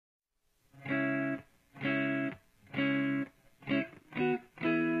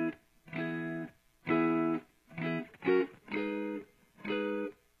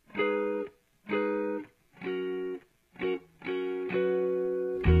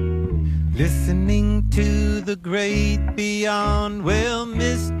Listening to the great beyond, well,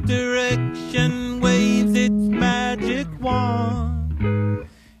 misdirection waves its magic wand.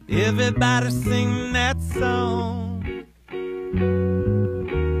 Everybody sing that song.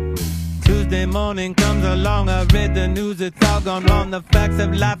 Tuesday morning comes along, I read the news, it's all gone wrong. The facts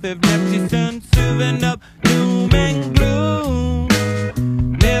of life have left you serving up doom and gloom.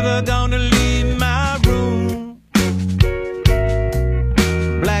 Never gonna leave my room.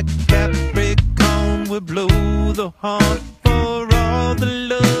 Black Capricorn will blow the horn for all the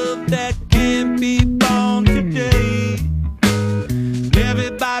love that can't be born today.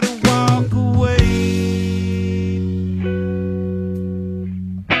 Everybody walk away.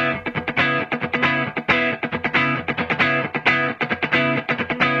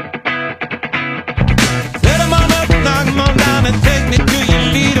 Set 'em on up, knock 'em on down and take me to your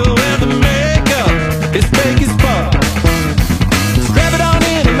leader where the makeup is fake as fuck. Strap it on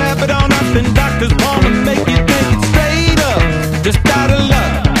in and wrap it on up, and doctors wanna make you think it straight up, just out of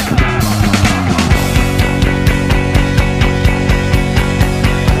luck.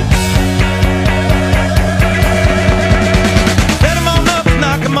 Set 'em on up,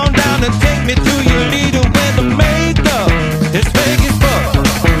 knock 'em on down and take me to your leader where the makeup is fake as fuck.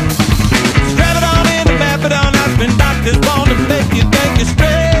 Strap it on in and wrap it on up, and doctors wanna make you think it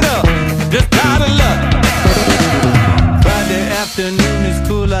straight up, just out of luck. Friday afternoon is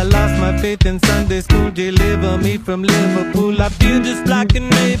cool, I lost my faith in Sunday school. Deliver me from Liverpool, I feel just like an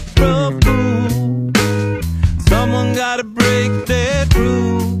April fool. Someone gotta break that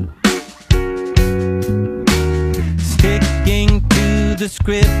rule. Sticking to the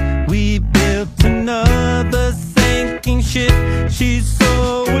script, we built another sinking ship. She's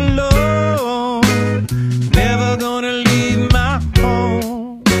so alone, never gonna leave my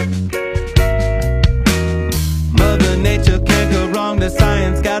home. Mother Nature can't go wrong, the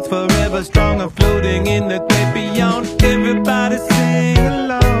science God's forever strong, floating in the